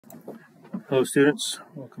Hello students,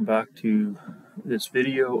 welcome back to this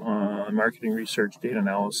video on marketing research data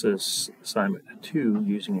analysis assignment 2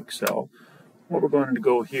 using Excel. What we're going to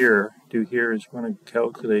do here is we're going to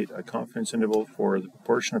calculate a confidence interval for the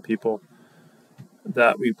proportion of people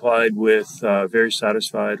that we applied with very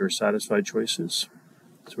satisfied or satisfied choices.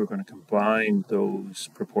 So we're going to combine those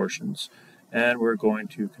proportions and we're going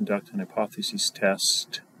to conduct an hypothesis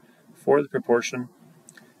test for the proportion,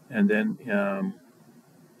 and then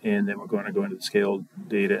we're going to go into the scale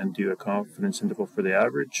data and do a confidence interval for the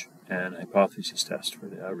average and a hypothesis test for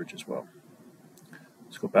the average as well.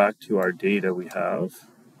 Let's go back to our data we have.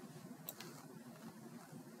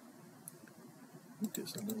 Make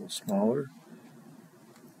this a little smaller.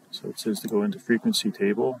 So it says to go into frequency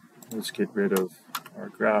table. Let's get rid of our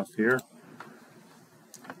graph here.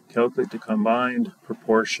 Calculate the combined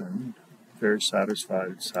proportion, very satisfied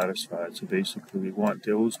and satisfied. So basically we want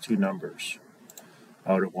those two numbers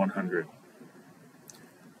out of 100.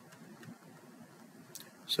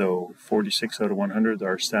 So 46 out of 100,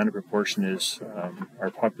 our standard proportion is, our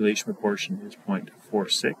population proportion is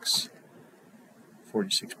 0.46,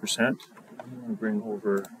 46%. I'm going to bring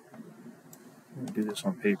over, I'm going to do this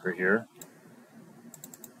on paper here.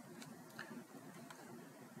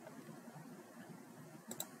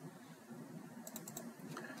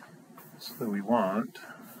 So we want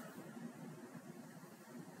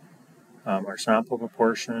our sample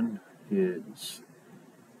proportion is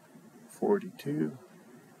 42.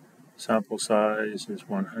 Sample size is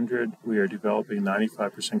 100. We are developing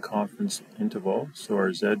 95% confidence interval, so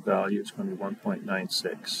our Z value is going to be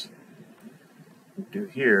 1.96. What we do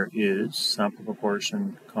here is sample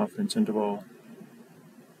proportion confidence interval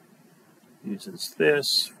uses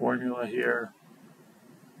this formula here.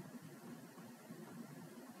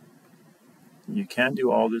 You can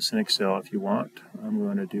do all this in Excel if you want. I'm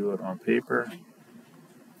going to do it on paper.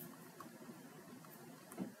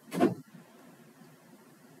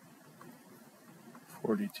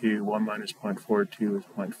 .42, 1 minus 0.42 is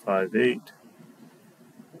 0.58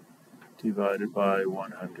 divided by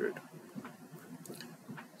 100.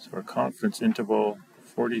 So our confidence interval,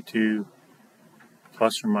 42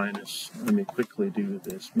 plus or minus, let me quickly do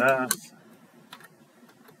this math.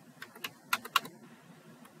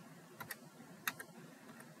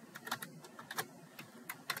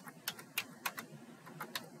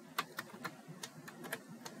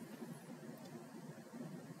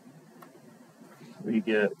 We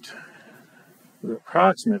get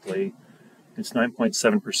approximately, it's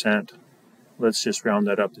 9.7%. Let's just round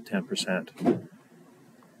that up to 10%.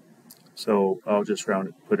 So I'll just round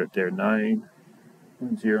it, put it there,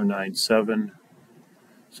 9.097.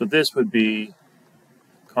 So this would be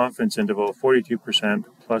confidence interval 42%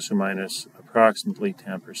 plus or minus approximately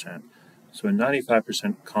 10%. So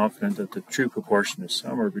 95% confident that the true proportion is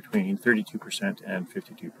somewhere between 32% and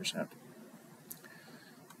 52%.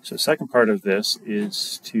 So the second part of this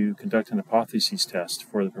is to conduct an hypothesis test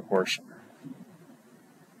for the proportion.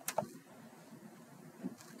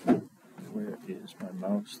 Where is my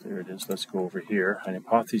mouse? There it is. Let's go over here. An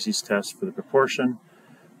hypothesis test for the proportion.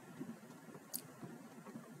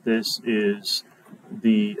 This is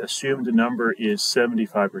the assumed number is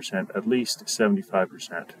 75%, at least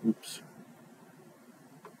 75%. Oops.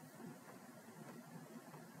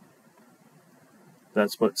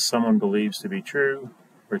 That's what someone believes to be true.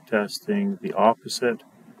 We're testing the opposite,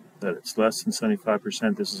 that it's less than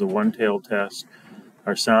 75%. This is a one-tailed test.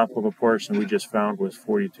 Our sample proportion we just found was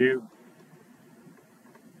 42.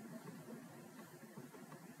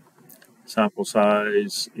 Sample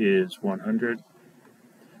size is 100.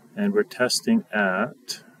 And we're testing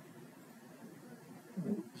at,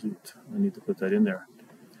 I need to put that in there.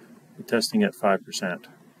 We're testing at 5%.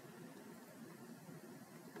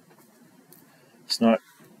 It's not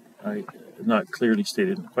clearly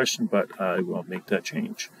stated in the question, but I will make that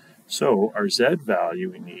change. So our Z value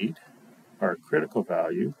we need, our critical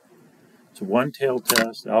value, it's a one-tailed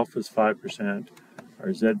test, alpha is 5%,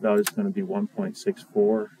 our Z value is going to be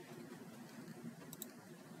 1.64.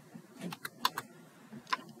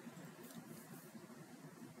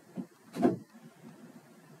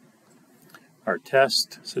 Our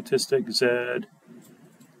test statistic Z,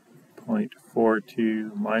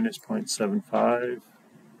 0.42 minus 0.75.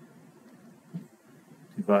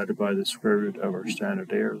 Divided by the square root of our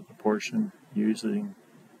standard error proportion using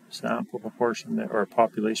sample proportion or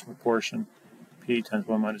population proportion, p times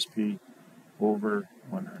 1 minus p over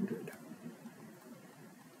 100.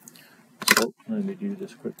 So let me do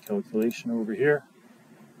this quick calculation over here.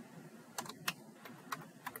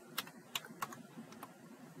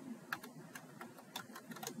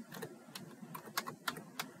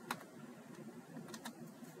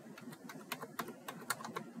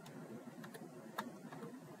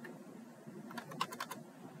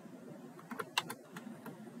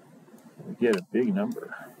 get a big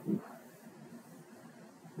number.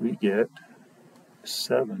 We get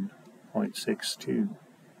 7.62.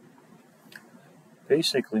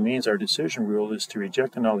 Basically means our decision rule is to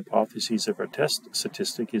reject a null hypothesis if our test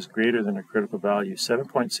statistic is greater than a critical value.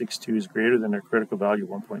 7.62 is greater than our critical value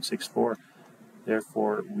 1.64.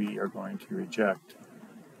 Therefore, we are going to reject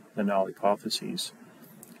the null hypotheses.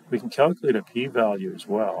 We can calculate a p-value as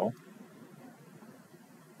well.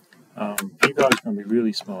 P-value is going to be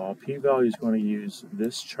really small. P-value is going to use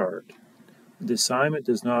this chart. The assignment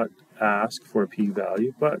does not ask for a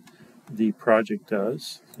p-value, but the project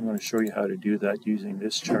does. I'm going to show you how to do that using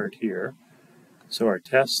this chart here. So our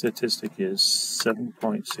test statistic is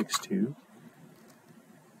 7.62.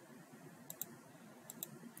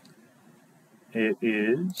 It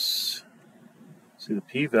is, see, the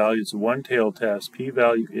p-value is a one-tailed test.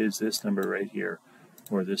 P-value is this number right here,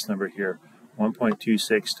 or this number here,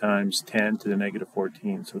 1.26 times 10 to the negative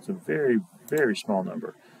 14. So it's a very, very small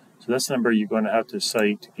number. So that's the number you're going to have to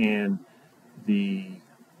cite in the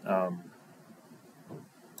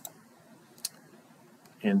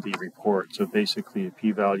report. So basically, a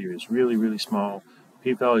p-value is really, really small.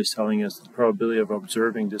 P-value is telling us the probability of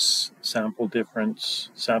observing this sample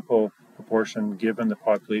difference, sample proportion given the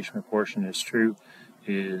population proportion is true,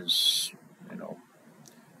 is,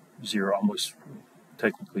 zero, almost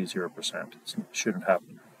technically 0%. It shouldn't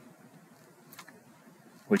happen.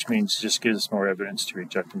 Which means it just gives us more evidence to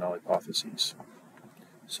reject the null hypotheses.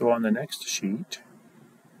 So on the next sheet,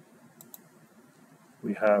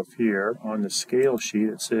 we have here on the scale sheet,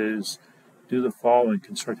 it says, do the following,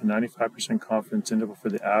 construct a 95% confidence interval for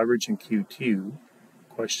the average in Q2,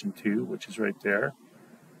 question 2, which is right there.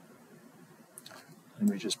 Let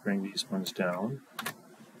me just bring these ones down.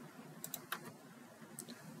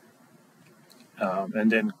 And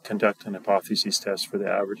then conduct an hypothesis test for the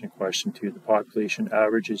average in question 2. The population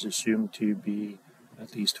average is assumed to be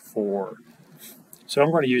at least 4. So I'm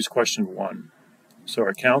going to use question 1. So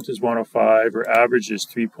our count is 105, our average is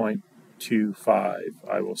 3.25,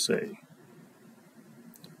 I will say.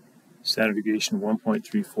 Standard deviation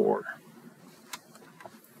 1.34.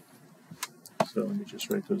 So let me just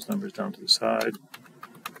write those numbers down to the side.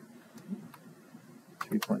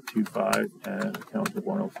 3.25 and a count of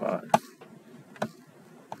 105.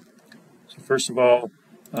 So first of all,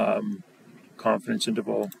 confidence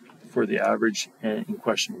interval for the average in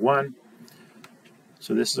question 1.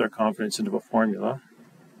 So this is our confidence interval formula.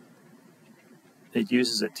 It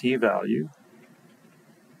uses a t-value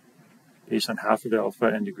based on half of alpha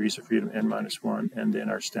and degrees of freedom n-1, and then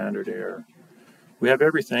our standard error. We have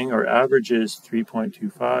everything. Our average is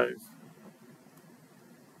 3.25.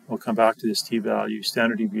 We'll come back to this t-value.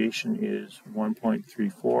 Standard deviation is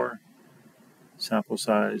 1.34. Sample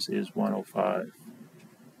size is 105.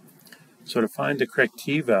 So to find the correct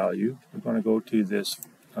t-value, we're going to go to this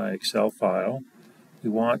Excel file. We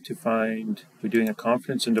want to find, we're doing a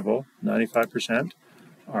confidence interval, 95%.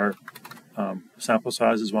 Our sample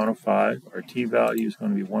size is 105. Our t-value is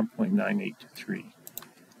going to be 1.983.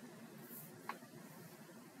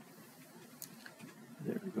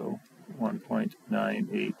 There we go,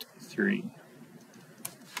 1.983.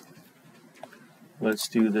 Let's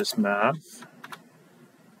do this math.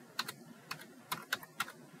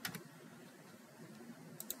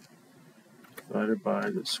 Divided by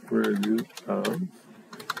the square root of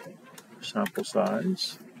sample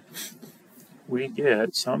size, we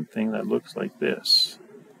get something that looks like this.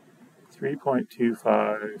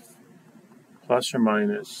 3.25 plus or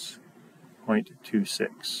minus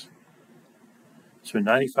 0.26. So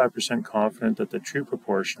 95% confident that the true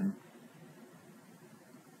proportion,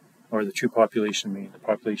 or the true population mean, the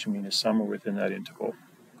population mean is somewhere within that interval.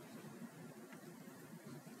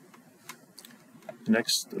 The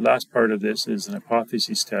last part of this is an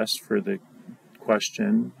hypothesis test for the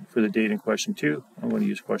question, for the data in question 2. I'm going to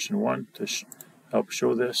use question 1 to help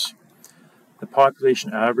show this. The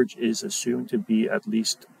population average is assumed to be at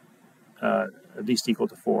least equal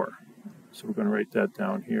to 4. So we're going to write that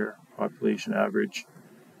down here. Population average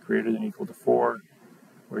greater than or equal to 4.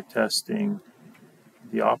 We're testing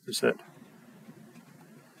the opposite.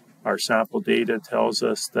 Our sample data tells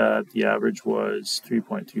us that the average was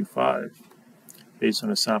 3.25 based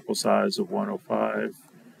on a sample size of 105.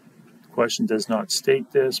 The question does not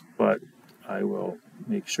state this, but I will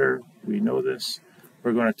make sure we know this.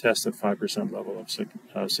 We're going to test a 5% level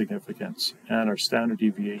of significance, and our standard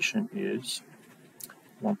deviation is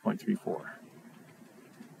 1.34.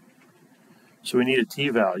 So we need a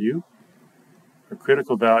t-value. Our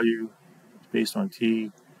critical value based on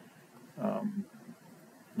t,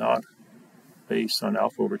 not based on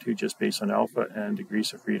alpha over 2, just based on alpha, and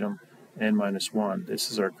degrees of freedom n minus 1.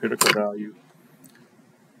 This is our critical value.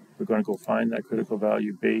 We're going to go find that critical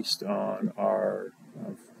value based on our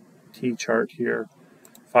T chart here.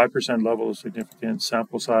 5% level of significance,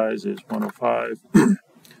 sample size is 105.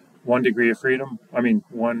 1 degree of freedom,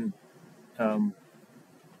 one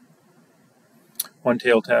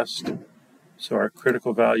tail test. So our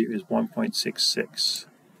critical value is 1.66.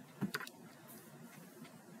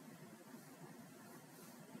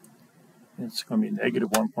 It's going to be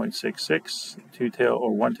negative 1.66.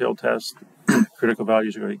 One tail test. Critical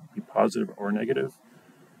values are going to be positive or negative.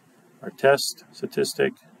 Our test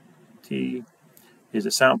statistic, T, is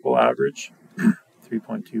a sample average,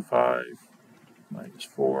 3.25 minus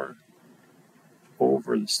 4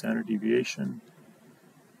 over the standard deviation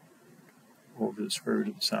over the square root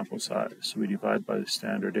of the sample size. So we divide by the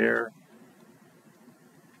standard error.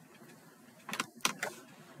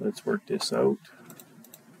 Let's work this out.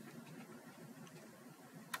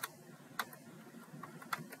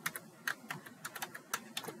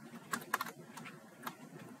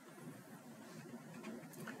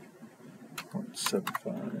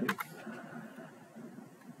 .75.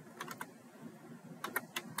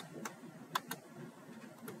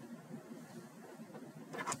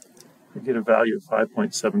 We get a value of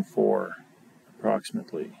 5.74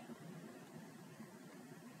 approximately.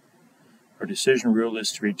 Our decision rule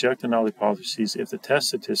is to reject the null hypotheses if the test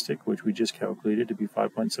statistic, which we just calculated to be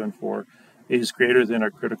 5.74, is greater than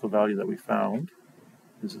our critical value that we found.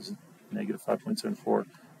 This is negative 5.74.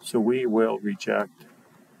 So we will reject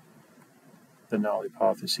the null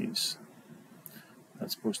hypotheses.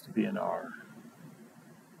 That's supposed to be an R.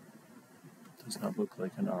 It does not look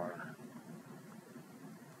like an R.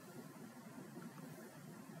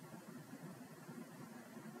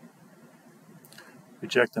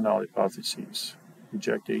 Reject the null hypotheses.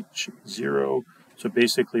 Reject H0. So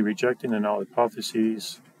basically rejecting the null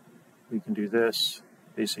hypotheses, we can do this.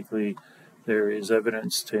 Basically, there is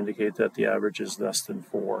evidence to indicate that the average is less than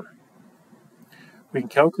 4. We can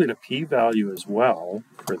calculate a p-value as well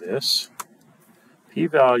for this.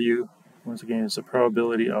 P-value, once again, is the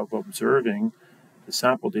probability of observing the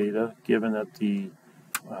sample data given that the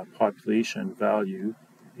population value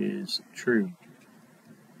is true.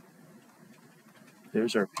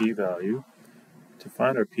 There's our p-value. To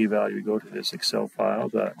find our p-value, we go to this Excel file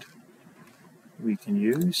that we can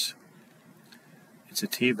use. It's a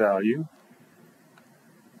t-value.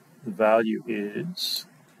 The value is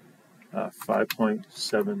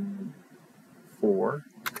 5.74.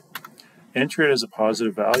 Enter it as a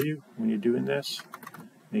positive value when you're doing this.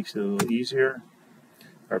 Makes it a little easier.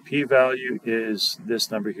 Our p-value is this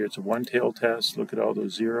number here. It's a one-tail test. Look at all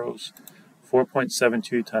those zeros.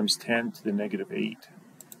 4.72 times 10 to the negative 8.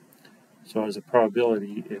 So as a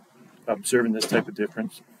probability, observing this type of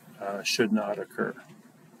difference should not occur.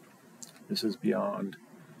 This is beyond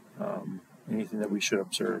anything that we should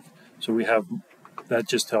observe. So that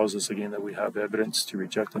just tells us again that we have evidence to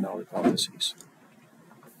reject the null hypotheses.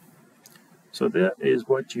 So that is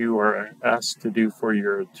what you are asked to do for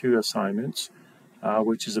your 2 assignments,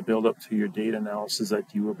 which is a build-up to your data analysis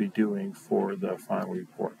that you will be doing for the final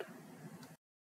report.